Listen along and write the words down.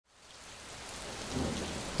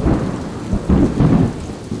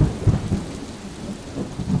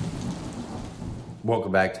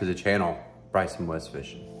Welcome back to the channel, Bryson West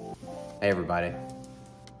Fishing. Hey everybody,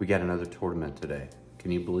 we got another tournament today.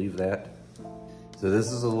 Can you believe that? So this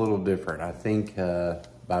is a little different. I think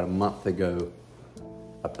about a month ago,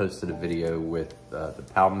 I posted a video with the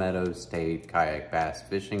Palmetto State Kayak Bass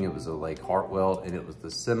Fishing. It was at Lake Hartwell and it was the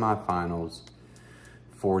semifinals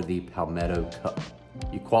for the Palmetto Cup.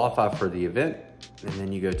 You qualify for the event and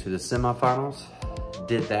then you go to the semifinals.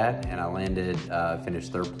 Did that and I landed,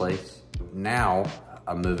 finished third place. Now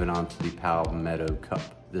I'm moving on to the Palmetto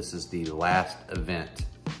Cup. This is the last event.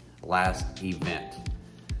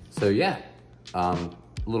 So yeah, a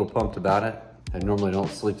little pumped about it. I normally don't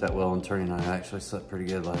sleep that well on tourney night. I actually slept pretty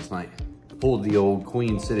good last night. I pulled the old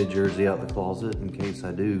Queen City jersey out the closet in case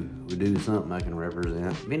we do something I can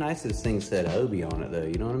represent. It'd be nice if this thing said Hobie on it though,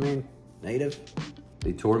 you know what I mean? Native.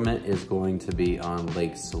 The tournament is going to be on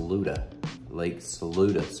Lake Saluda. Lake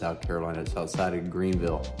Saluda, South Carolina. It's outside of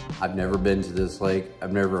Greenville. I've never been to this lake.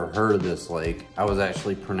 I've never heard of this lake. I was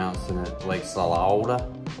actually pronouncing it Lake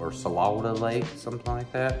Saluda or Saluda Lake, something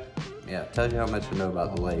like that. Yeah, tells you how much I know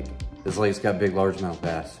about the lake. This lake's got big largemouth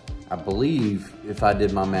bass. I believe, if I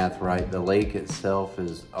did my math right, the lake itself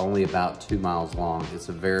is only about 2 miles long. It's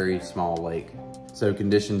a very small lake. So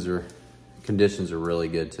conditions are really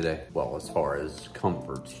good today. Well, as far as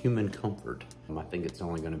comfort, human comfort. I think it's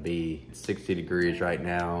only gonna be 60 degrees right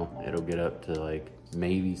now. It'll get up to like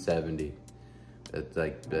maybe 70.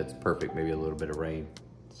 That's perfect, maybe a little bit of rain.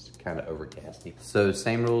 It's kind of overcasty. So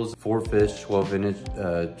same rules, 4 fish 12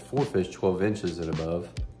 inches and above.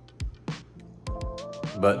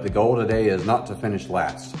 But the goal today is not to finish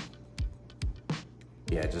last.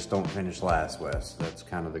 Yeah, just don't finish last, Wes. That's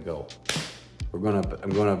kind of the goal. I'm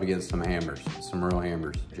going up against some hammers, some real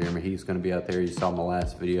hammers. Jeremy, he's gonna be out there. You saw my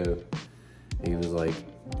last video. He was like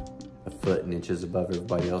a foot and inches above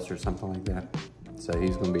everybody else or something like that. So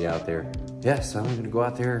he's gonna be out there. Yeah, so I'm gonna go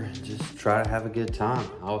out there and just try to have a good time.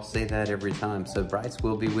 I'll say that every time. So Bryce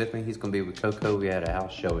will be with me. He's gonna be with Coco. We had a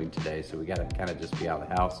house showing today, so we gotta kind of just be out of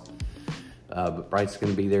the house. But Bryce is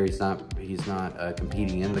gonna be there. He's not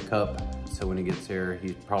competing in the cup. So when he gets there,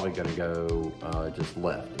 he's probably gonna go just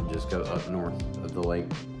left and just go up north of the lake,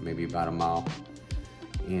 maybe about a mile.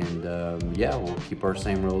 And yeah, we'll keep our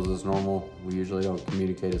same rules as normal. We usually don't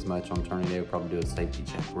communicate as much on tourney day. We'll probably do a safety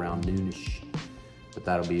check around noonish, but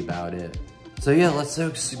that'll be about it. So yeah, let's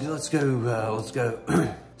go.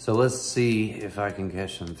 So let's see if I can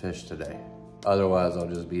catch some fish today. Otherwise, I'll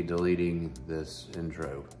just be deleting this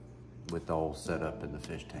intro with the whole setup in the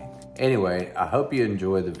fish tank. Anyway, I hope you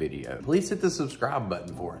enjoy the video. Please hit the subscribe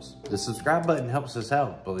button for us. The subscribe button helps us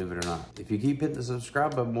out, believe it or not. If you keep hitting the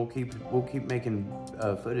subscribe button, we'll keep making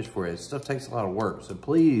footage for you. This stuff takes a lot of work, so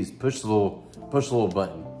please push the little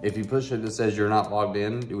button. If you push it that says you're not logged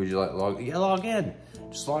in, would you like log? Yeah, log in.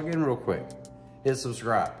 Just log in real quick. Hit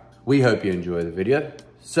subscribe. We hope you enjoy the video.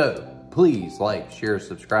 So please like, share,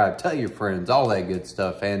 subscribe, tell your friends, all that good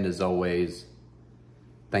stuff. And as always,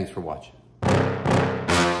 thanks for watching.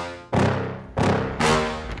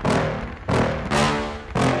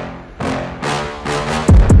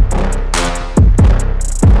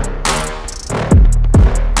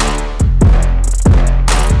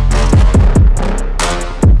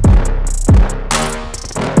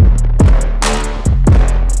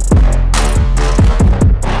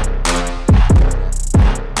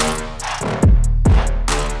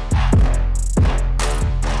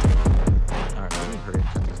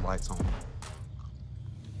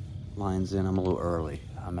 Line's in. I'm a little early.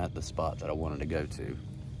 I'm at the spot that I wanted to go to,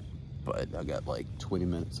 but I got like 20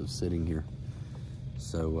 minutes of sitting here.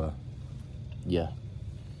 So yeah,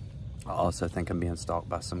 I also think I'm being stalked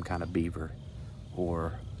by some kind of beaver,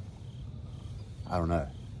 or I don't know.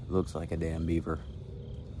 It looks like a damn beaver.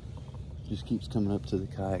 Just keeps coming up to the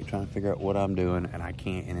kayak trying to figure out what I'm doing, and I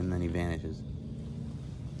can't, and then he vanishes.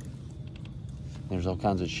 There's all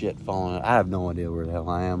kinds of shit falling out. I have no idea where the hell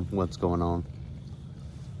I am, what's going on.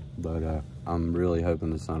 But I'm really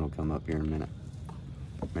hoping the sun will come up here in a minute.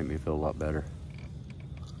 Make me feel a lot better.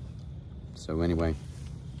 So anyway,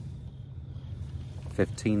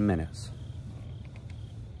 15 minutes.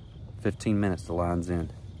 15 minutes, the line's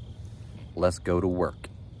in. Let's go to work.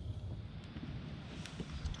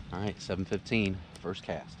 All right, 7:15, first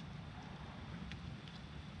cast.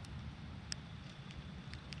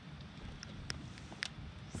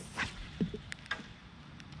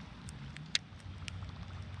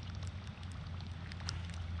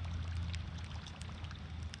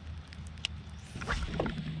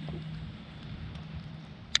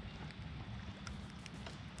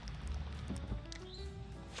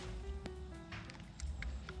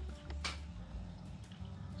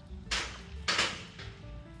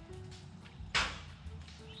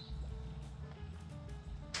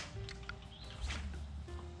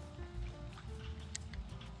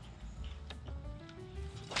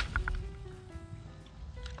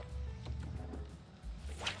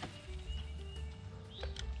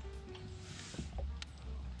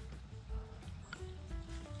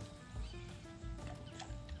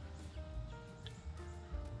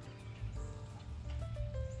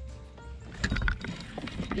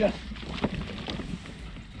 Yeah.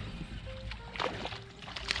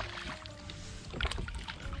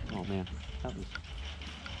 Oh man,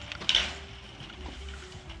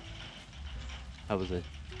 that was a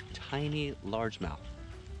tiny largemouth.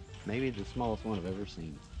 Maybe the smallest one I've ever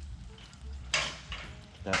seen.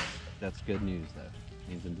 That's good news though.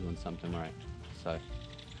 Means I'm doing something right. So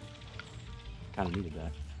kind of needed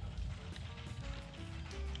that.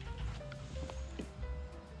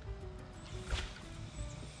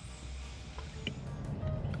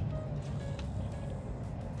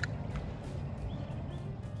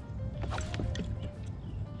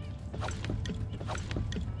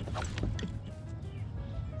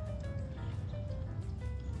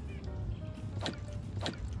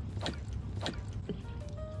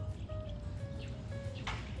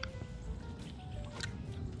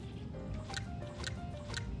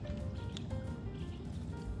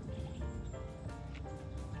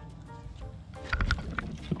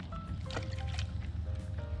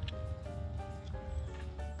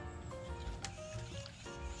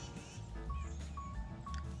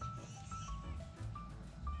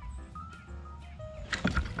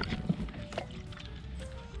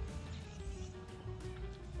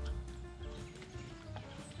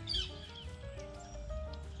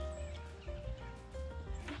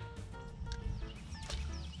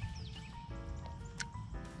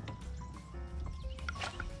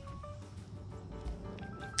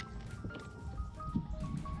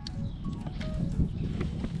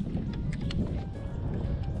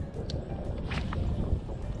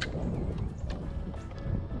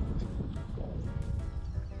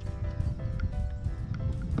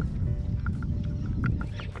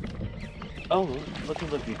 Oh,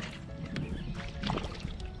 looky.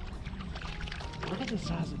 Look at the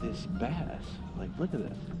size of this bass. Like, look at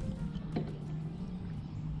this.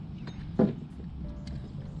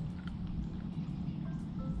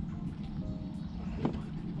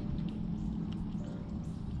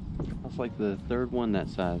 That's like the third one that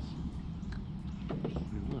size. I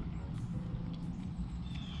mean, look.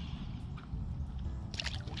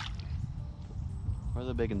 Where are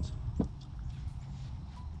the big ones?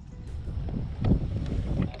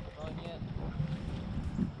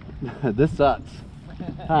 This sucks.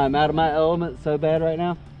 I'm out of my element so bad right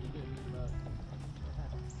now.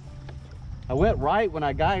 I went right when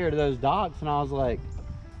I got here to those docks and I was like,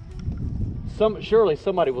 surely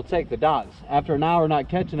somebody will take the docks. After an hour not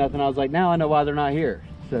catching nothing, I was like, now I know why they're not here.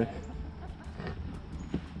 So,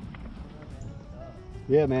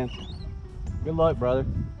 yeah, man. Good luck, brother.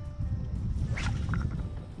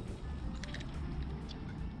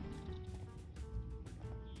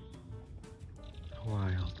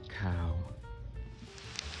 Wild cow.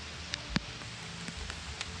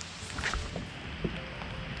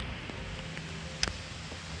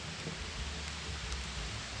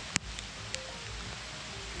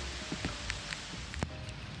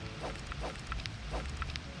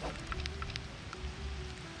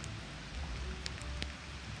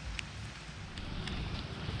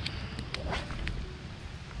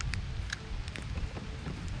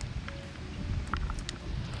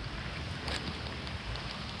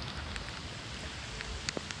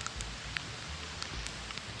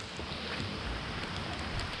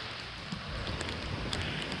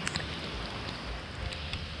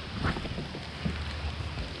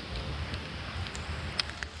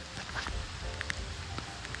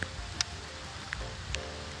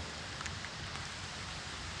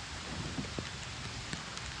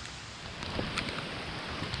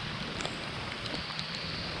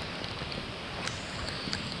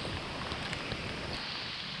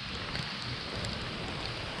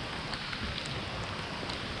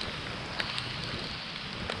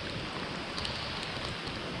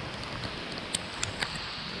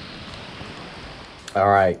 All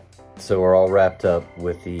right, so we're all wrapped up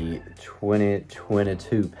with the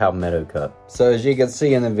 2022 Palmetto Cup. So as you can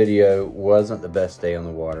see in the video, wasn't the best day on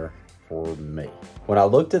the water for me. When I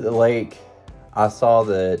looked at the lake, I saw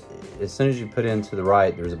that as soon as you put into the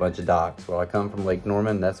right, there's a bunch of docks. Well, I come from Lake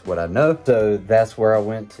Norman, that's what I know. So that's where I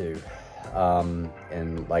went to.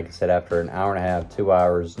 And like I said, after an hour and a half, 2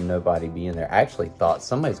 hours, nobody being there. I actually thought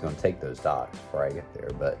somebody's gonna take those docks before I get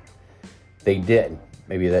there, but they didn't.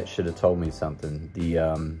 Maybe that should have told me something.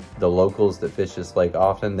 The locals that fish this lake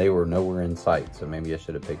often, they were nowhere in sight, so maybe I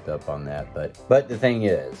should have picked up on that. But the thing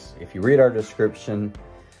is, if you read our description,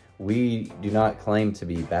 we do not claim to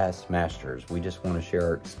be bass masters. We just want to share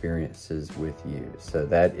our experiences with you. So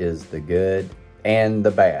that is the good and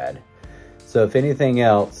the bad. So if anything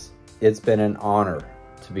else, it's been an honor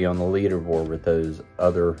to be on the leaderboard with those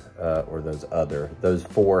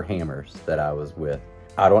 4 hammers that I was with.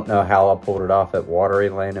 I don't know how I pulled it off at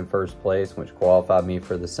Wateryland in first place, which qualified me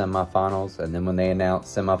for the semifinals. And then when they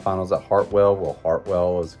announced semifinals at Hartwell, well,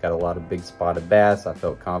 Hartwell has got a lot of big spotted bass. I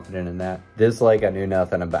felt confident in that. This lake I knew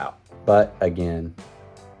nothing about. But again,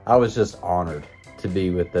 I was just honored to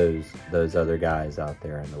be with those other guys out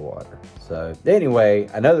there in the water. So anyway,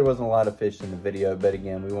 I know there wasn't a lot of fish in the video, but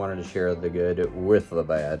again, we wanted to share the good with the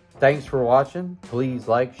bad. Thanks for watching. Please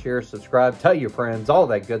like, share, subscribe, tell your friends, all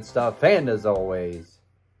that good stuff. And as always,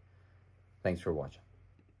 thanks for watching.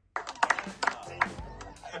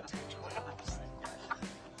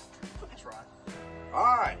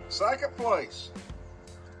 All right, second place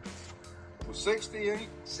with 68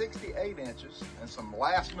 inches and some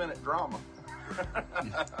last minute drama.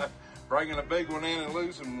 Bringing a big one in and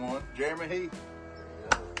losing one, Jeremy Heath.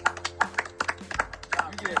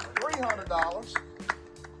 You get $300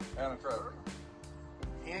 and a trophy.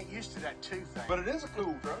 He ain't used to that two thing. But it is a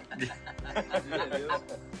cool trophy. Yeah, it is.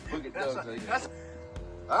 Look at Doug's.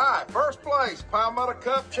 All right, first place, Palmetto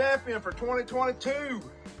Cup champion for 2022,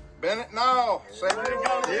 Bennett Nall. Say there you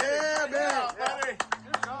go. Yeah, Bennett. Buddy.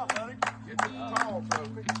 Good job, buddy. Get the tall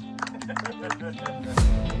trophy.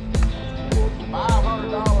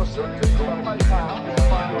 $500 certificate from PayPal.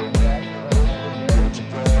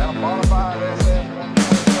 And a modified SF.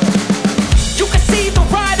 You can see the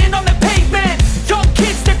ride